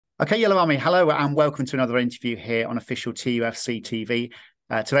Okay, Yellow Army, hello and welcome to another interview here on official TUFC TV.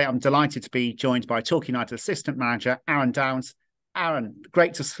 Today, I'm delighted to be joined by Torquay United assistant manager Aaron Downs. Aaron,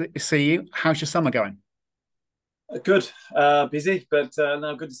 great to see you. How's your summer going? Good, busy, but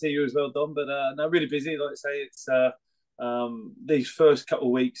no, good to see you as well, Dom. But no, really busy. Like I say, it's these first couple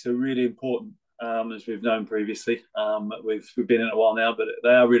of weeks are really important, as we've known previously. We've been in it a while now, but they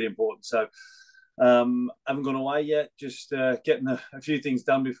are really important. So haven't gone away yet. Just getting a few things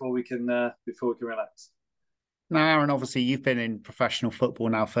done before we can relax. Now, Aaron, obviously you've been in professional football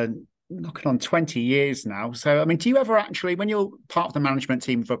now for knocking on 20 years now. So, I mean, do you ever actually, when you're part of the management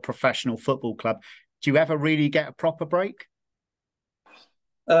team of a professional football club, do you ever really get a proper break?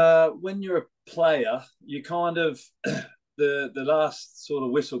 When you're a player, you kind of the last sort of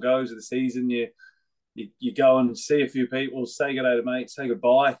whistle goes of the season. You go and see a few people, say good day to mates, say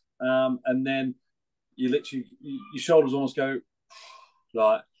goodbye, and then you literally your shoulders almost go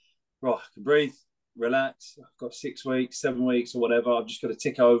like, right, I can breathe, relax. I've got 6 weeks, 7 weeks, or whatever. I've just got to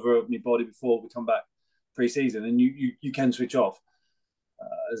tick over my body before we come back pre-season, and you can switch off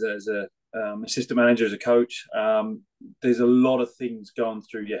as a assistant manager, as a coach. There's a lot of things going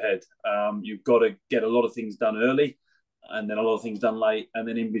through your head. You've got to get a lot of things done early, and then a lot of things done late, and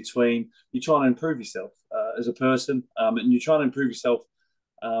then in between, you're trying to improve yourself as a person, and you're trying to improve yourself.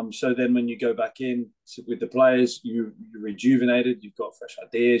 So then, when you go back in with the players, you're rejuvenated. You've got fresh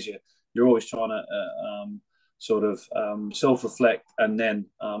ideas. You're always trying to sort of self-reflect and then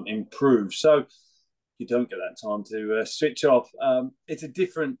improve. So you don't get that time to switch off. It's a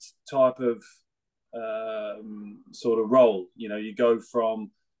different type of sort of role. You know, you go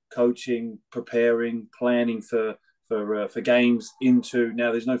from coaching, preparing, planning for games into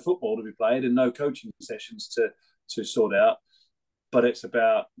now there's no football to be played and no coaching sessions to sort out. But it's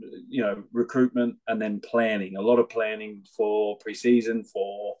about, recruitment and then planning. A lot of planning for pre-season,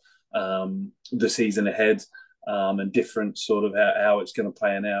 for the season ahead, and different sort of how it's going to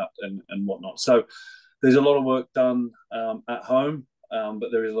plan out and whatnot. So there's a lot of work done at home,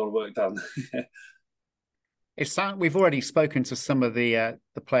 but there is a lot of work done. We've already spoken to some of the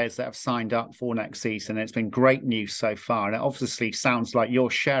players that have signed up for next season. It's been great news so far, and it obviously sounds like you're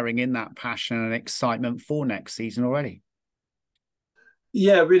sharing in that passion and excitement for next season already.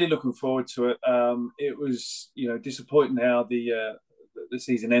 Yeah, really looking forward to it. It was, disappointing how the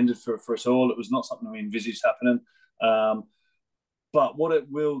season ended for us all. It was not something we envisaged happening. But what it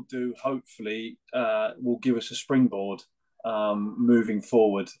will do, hopefully, will give us a springboard moving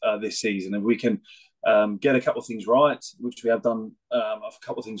forward this season. And we can get a couple of things right, which we have done. A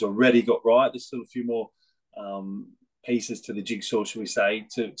couple of things already got right. There's still a few more pieces to the jigsaw, shall we say,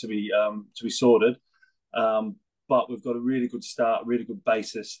 to be sorted. But we've got a really good start, really good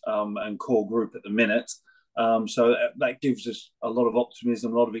basis and core group at the minute. So that gives us a lot of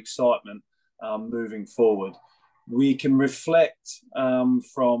optimism, a lot of excitement moving forward. We can reflect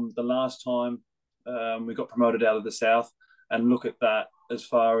from the last time we got promoted out of the South and look at that as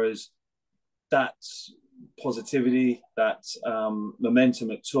far as that positivity, that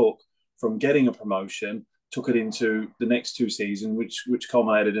momentum it took from getting a promotion, took it into the next two seasons, which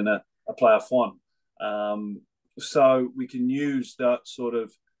culminated in a playoff one. So we can use that sort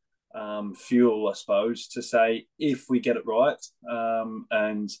of fuel, I suppose, to say if we get it right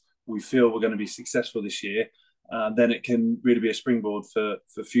and we feel we're going to be successful this year, then it can really be a springboard for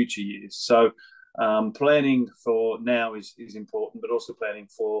future years. So planning for now is important, but also planning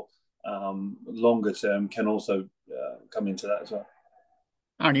for longer term can also come into that as well.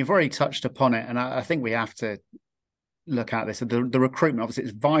 Aaron, you've already touched upon it, and I think we have to look at this. The recruitment, obviously,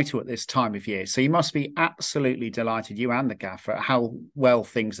 it's vital at this time of year. So you must be absolutely delighted, you and the gaffer, at how well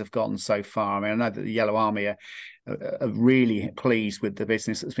things have gone so far. I mean, I know that the Yellow Army are really pleased with the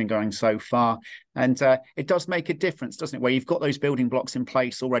business that's been going so far. And it does make a difference, doesn't it? Where you've got those building blocks in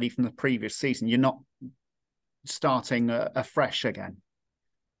place already from the previous season. You're not starting afresh again.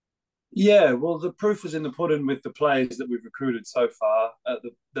 Yeah, well, the proof was in the pudding with the players that we've recruited so far at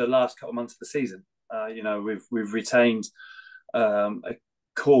the last couple of months of the season. We've retained a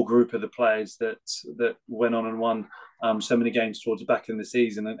core group of the players that went on and won so many games towards the back end of the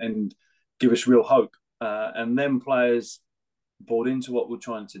season and give us real hope. And then players bought into what we're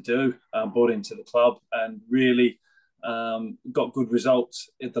trying to do, bought into the club, and really got good results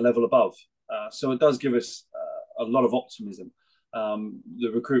at the level above. So it does give us a lot of optimism.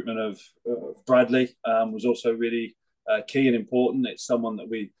 The recruitment of Bradley was also really key and important. It's someone that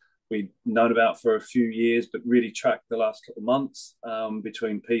we'd known about for a few years, but really tracked the last couple of months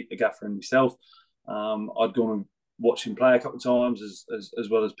between Pete, the gaffer, and myself. I'd gone and watched him play a couple of times as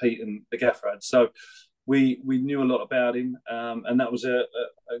well as Pete and the gaffer had. So we knew a lot about him, and that was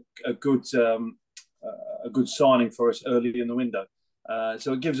a good a good signing for us early in the window.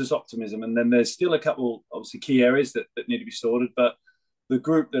 So it gives us optimism. And then there's still a couple, obviously, key areas that need to be sorted. But the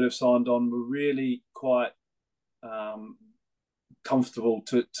group that have signed on were really quite comfortable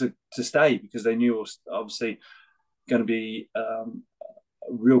to stay, because they knew it was obviously going to be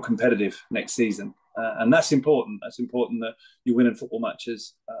real competitive next season. And that's important. That's important that you're winning football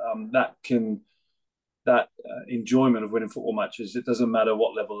matches. That enjoyment of winning football matches, it doesn't matter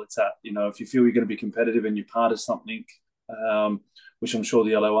what level it's at. You know, if you feel you're going to be competitive and you're part of something, which I'm sure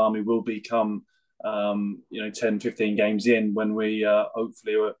the Yellow Army will become, 10, 15 games in, when we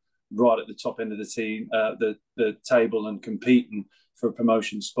hopefully are right at the top end of the team, the table, and competing for a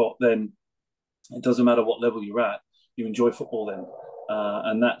promotion spot, then it doesn't matter what level you're at, you enjoy football then.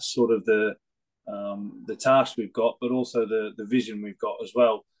 And that's sort of the task we've got, but also the vision we've got as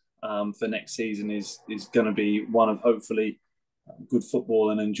well. For next season is going to be one of hopefully good football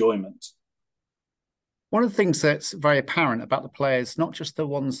and enjoyment. One of the things that's very apparent about the players, not just the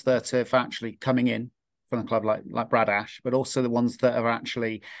ones that are actually coming in from the club like Brad Ash, but also the ones that are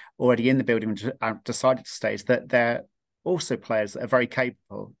actually already in the building and have decided to stay, is that they're also players that are very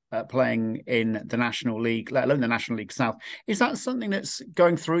capable at playing in the National League, let alone the National League South. Is that something that's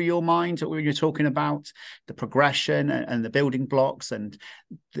going through your mind when you're talking about the progression and the building blocks and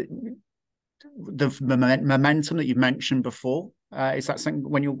the momentum that you mentioned before? Is that something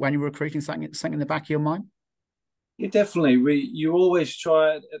when you're recruiting, something in the back of your mind? Yeah, definitely. You always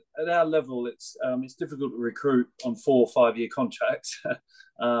try at our level. It's difficult to recruit on 4 or 5 year contracts.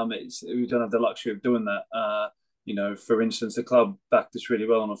 We don't have the luxury of doing that. For instance, the club backed us really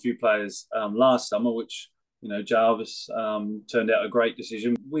well on a few players last summer, which Jarvis turned out a great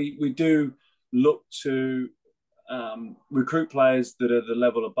decision. We do look to recruit players that are the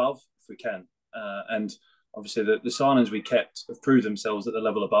level above if we can, and obviously the signings we kept have proved themselves at the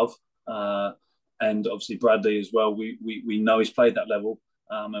level above. And obviously Bradley as well. We know he's played that level,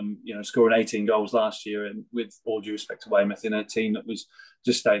 and scoring 18 goals last year, and with all due respect to Weymouth, in a team that was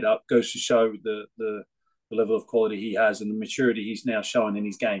just stayed up, goes to show the level of quality he has and the maturity he's now showing in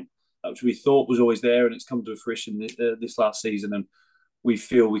his game, which we thought was always there, and it's come to fruition this last season. And we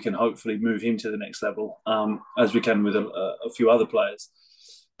feel we can hopefully move him to the next level, as we can with a few other players.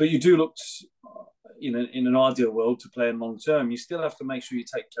 But you do look, in an ideal world, to play in long term. You still have to make sure you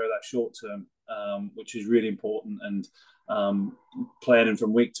take care of that short term, which is really important, and planning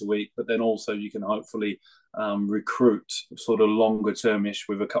from week to week. But then also you can hopefully recruit sort of longer termish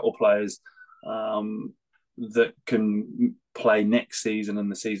with a couple of players that can play next season and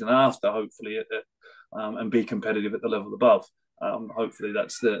the season after, hopefully, and be competitive at the level above. Hopefully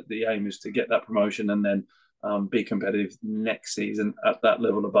that's the aim, is to get that promotion and then be competitive next season at that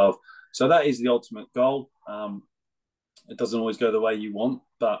level above. So that is the ultimate goal. It doesn't always go the way you want,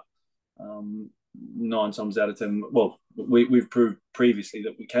 but 9 times out of 10, well, we've proved previously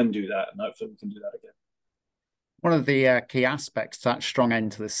that we can do that, and hopefully we can do that again. One of the key aspects to that strong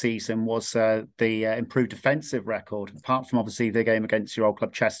end to the season was the improved defensive record. Apart from obviously the game against your old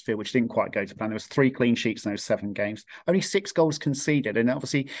club Chesterfield, which didn't quite go to plan, there was 3 clean sheets in those 7 games, only 6 goals conceded, and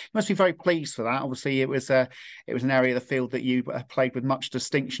obviously you must be very pleased for that. Obviously, it was an area of the field that you played with much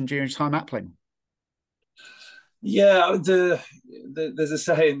distinction during your time at Plymouth. Yeah, there's a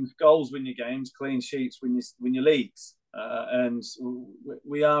saying: goals win your games, clean sheets win your leagues. And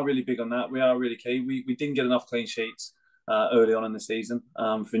we are really big on that. We are really key. We didn't get enough clean sheets early on in the season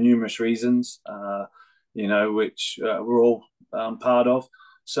for numerous reasons, which we're all part of.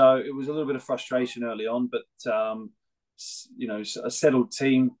 So it was a little bit of frustration early on, but a settled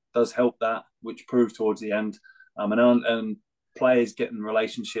team does help that, which proved towards the end, and players getting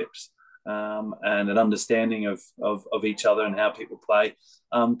relationships and an understanding of each other and how people play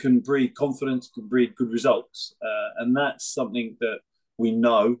can breed confidence, can breed good results. And that's something that we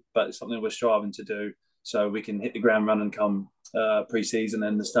know, but it's something we're striving to do, so we can hit the ground running come pre-season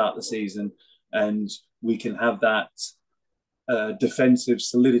and the start of the season, and we can have that defensive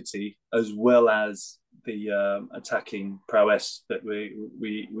solidity as well as the attacking prowess that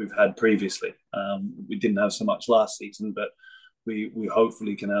we've had previously. We didn't have so much last season, but we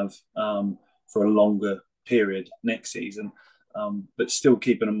hopefully can have for a longer period next season, but still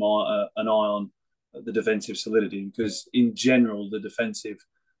keeping an eye on the defensive solidity, because in general the defensive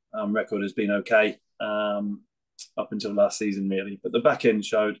record has been okay up until last season, really. But the back end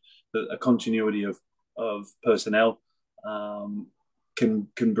showed that a continuity of personnel can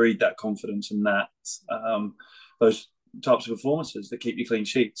breed that confidence, and that those types of performances that keep you clean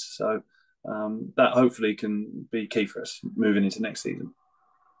sheets. So that hopefully can be key for us moving into next season.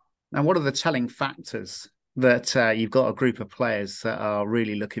 Now, what are the telling factors that you've got a group of players that are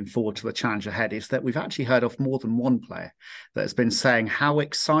really looking forward to the challenge ahead is that we've actually heard of more than one player that has been saying how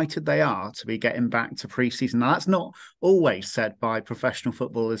excited they are to be getting back to pre-season. Now, that's not always said by professional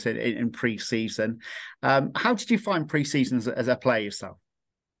footballers in pre-season. How did you find pre-season as a player yourself?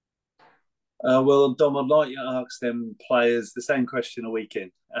 Well, Dom, I'd like you to ask them players the same question a week in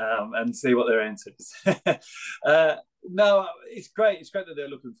and see what their answer is. No, it's great. It's great that they're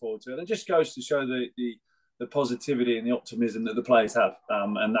looking forward to it. It just goes to show the positivity and the optimism that the players have,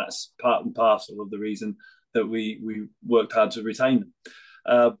 and that's part and parcel of the reason that we worked hard to retain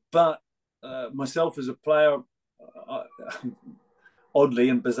them. But myself as a player, I, oddly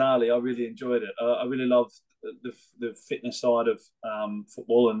and bizarrely, I really enjoyed it. I really loved the fitness side of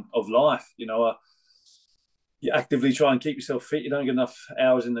football and of life. You actively try and keep yourself fit. You don't get enough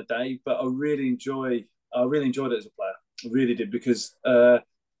hours in the day, but I really enjoyed it as a player. I really did, because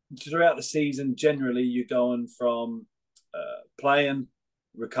throughout the season, generally you're going from playing,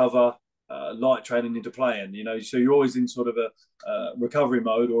 recover, light training into playing. So you're always in sort of a recovery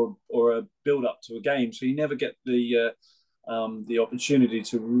mode or a build up to a game. So you never get the opportunity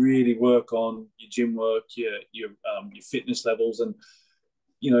to really work on your gym work, your fitness levels, and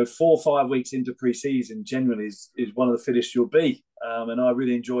 4 or 5 weeks into pre-season generally is one of the fittest you'll be, and I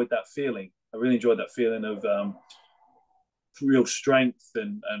really enjoyed that feeling. I really enjoyed that feeling of real strength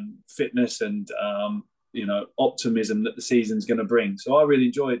and fitness and optimism that the season's going to bring. So I really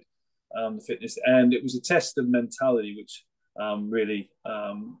enjoyed the fitness, and it was a test of mentality, which really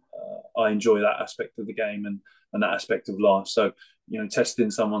I enjoy that aspect of the game and that aspect of life. So testing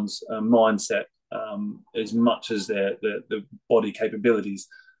someone's mindset as much as their body capabilities.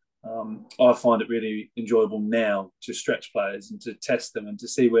 I find it really enjoyable now to stretch players and to test them and to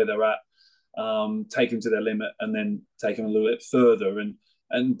see where they're at, take them to their limit, and then take them a little bit further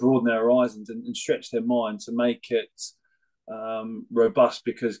and broaden their horizons and stretch their mind to make it robust.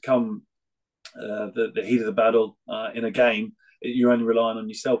 Because come the heat of the battle in a game, you're only relying on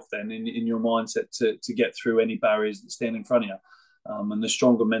yourself then in your mindset to get through any barriers that stand in front of you. And the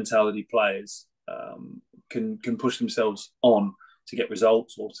stronger mentality players can push themselves on to get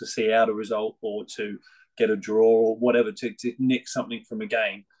results, or to see out a result, or to get a draw, or whatever, to nick something from a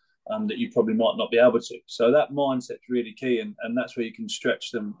game that you probably might not be able to. So that mindset's really key, and that's where you can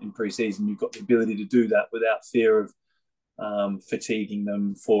stretch them in pre-season. You've got the ability to do that without fear of fatiguing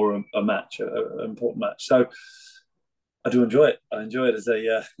them for a match, an important match. So I do enjoy it. I enjoy it as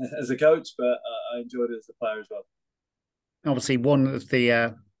a as a coach, but I enjoyed it as a player as well. Obviously, one of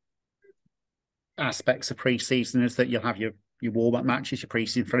the aspects of pre-season is that you'll have your warm-up matches, your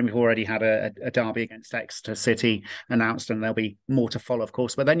pre-season friendly. We've already had a derby against Exeter City announced, and there'll be more to follow, of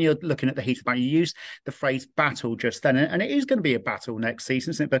course. But then you're looking at the heat of battle. You used the phrase battle just then, and it is going to be a battle next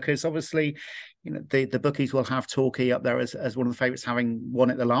season, isn't it? Because obviously, the bookies will have Torquay up there as one of the favourites, having won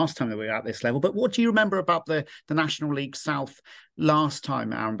it the last time that we were at this level. But what do you remember about the National League South last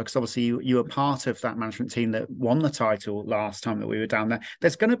time, Aaron? Because obviously you were part of that management team that won the title last time that we were down there.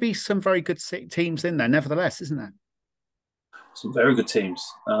 There's going to be some very good teams in there, nevertheless, isn't there? Some very good teams,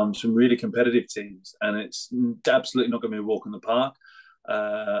 some really competitive teams, and it's absolutely not going to be a walk in the park.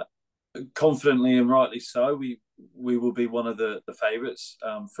 Confidently and rightly so, we will be one of the favourites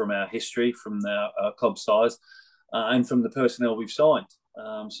from our history, from our club size, and from the personnel we've signed.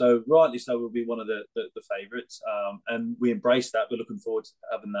 So rightly so, we'll be one of the favourites, and we embrace that. We're looking forward to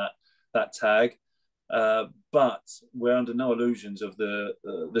having that tag, but we're under no illusions of the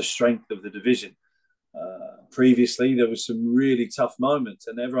strength of the division. Previously, there was some really tough moments,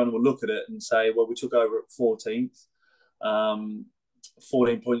 and everyone will look at it and say, well, we took over at 14th,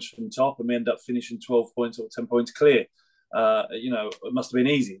 14 points from top, and we end up finishing 12 points or 10 points clear. It must have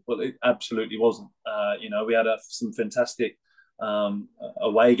been easy. Well, it absolutely wasn't. We had some fantastic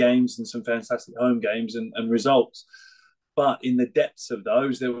away games and some fantastic home games and results. But in the depths of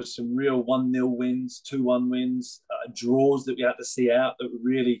those, there was some real 1-0 wins, 2-1 wins, draws that we had to see out that were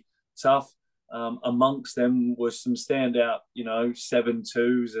really tough. Amongst them was some standout,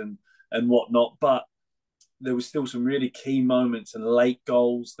 7-2s and whatnot. But there was still some really key moments and late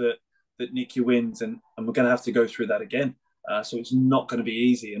goals that nick your wins, and we're going to have to go through that again. So it's not going to be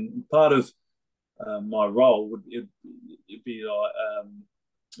easy. And part of my role would be like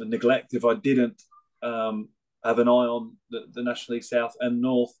a neglect if I didn't have an eye on the National League South and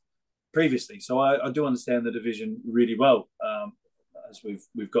North previously. So I do understand the division really well. As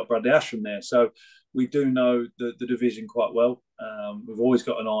we've got Bradley Ashram there, so we do know the division quite well. We've always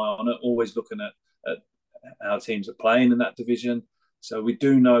got an eye on it, always looking at how teams are playing in that division. So we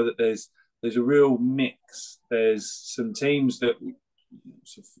do know that there's a real mix. There's some teams that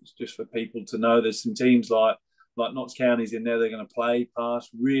so just for people to know, there's some teams like Notts County's in there. They're going to play, pass,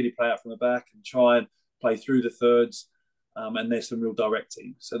 really play out from the back and try and play through the thirds. And there's some real direct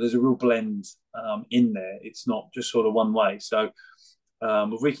teams. So there's a real blend in there. It's not just sort of one way. So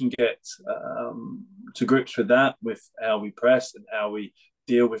if we can get to grips with that, with how we press and how we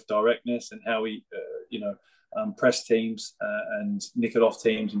deal with directness and how we, press teams and nick it off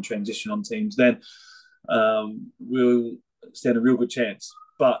teams and transition on teams, then we'll stand a real good chance.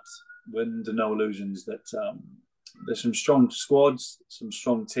 But we're under no illusions that there's some strong squads, some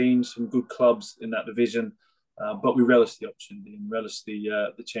strong teams, some good clubs in that division. But we relish the opportunity and relish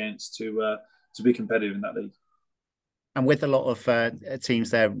the chance to be competitive in that league. And with a lot of teams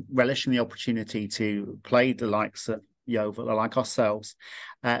there relishing the opportunity to play the likes of Yeovil, like ourselves,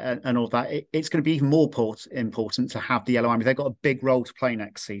 and all that, it's going to be even more important to have the Yellow Army. They've got a big role to play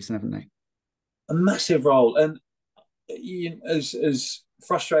next season, haven't they? A massive role. And as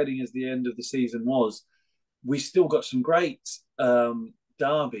frustrating as the end of the season was, we still got some great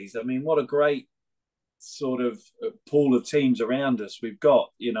derbies. I mean, what a great sort of pool of teams around us we've got.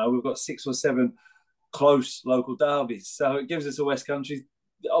 We've got 6 or 7 close local derbies, so it gives us a West Country.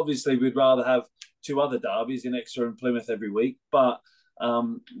 Obviously we'd rather have 2 other derbies in Exeter and Plymouth every week, but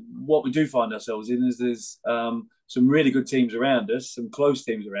what we do find ourselves in is there's some really good teams around us, some close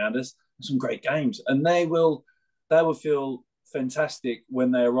teams around us, and some great games, and they will feel fantastic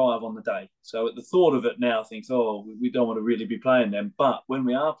when they arrive on the day. So at the thought of it now, thinks, we don't want to really be playing them, but when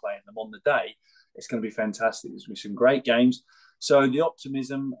we are playing them on the day, it's going to be fantastic. There's going to be some great games. So the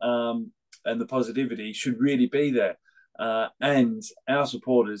optimism and the positivity should really be there. And our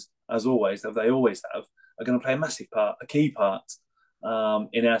supporters, as always, as they always have, are going to play a massive part, a key part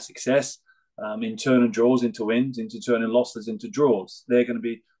in our success, in turning draws into wins, into turning losses into draws. They're going to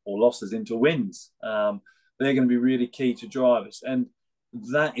be, or losses into wins. They're going to be really key to drive us. And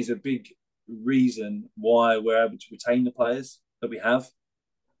that is a big reason why we're able to retain the players that we have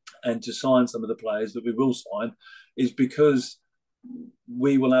and to sign some of the players that we will sign, is because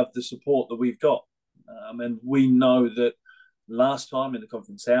we will have the support that we've got. And we know that last time in the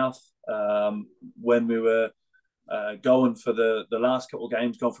Conference South, when we were going for the last couple of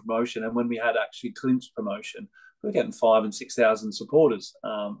games, gone for promotion, and when we had actually clinched promotion, we were getting 5,000 and 6,000 supporters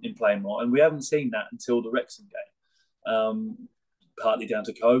in Plainmoor. And we haven't seen that until the Wrexham game, partly down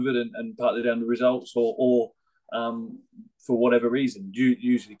to COVID and partly down to results or for whatever reason,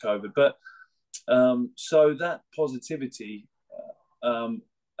 usually COVID. But so that positivity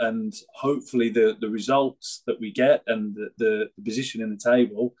and hopefully the results that we get and the position in the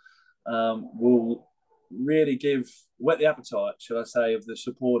table will really whet the appetite, shall I say, of the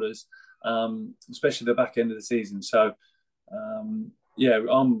supporters, especially the back end of the season. So,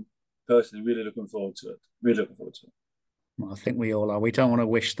 I'm personally really looking forward to it. Really looking forward to it. Well, I think we all are. We don't want to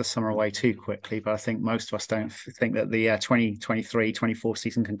wish the summer away too quickly, but I think most of us don't think that the 2023-24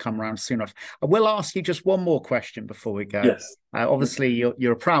 season can come around soon enough. I will ask you just one more question before we go. Yes. Obviously,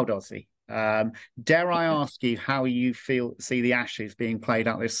 you're a proud Aussie. Dare I ask you how you see the Ashes being played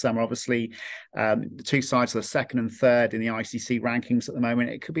out this summer? Obviously, the 2 sides are the 2nd and 3rd in the ICC rankings at the moment.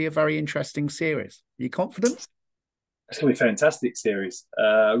 It could be a very interesting series. Are you confident? It's going to be a fantastic series.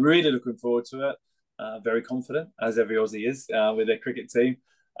 Really looking forward to it. Very confident, as every Aussie is, with their cricket team,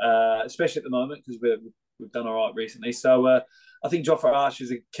 especially at the moment because we've done all right recently. So I think Jofra Archer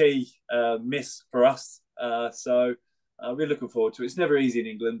is a key miss for us. So we're looking forward to it. It's never easy in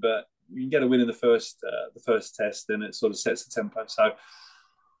England, but you can get a win in the first test, and it sort of sets the tempo. So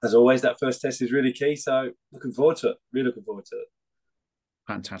as always, that first test is really key. So looking forward to it. Really looking forward to it.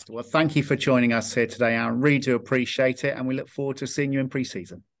 Fantastic. Well, thank you for joining us here today, Aaron. Really do appreciate it, and we look forward to seeing you in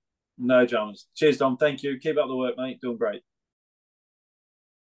pre-season. No dramas. Cheers, Dom. Thank you. Keep up the work, mate. Doing great.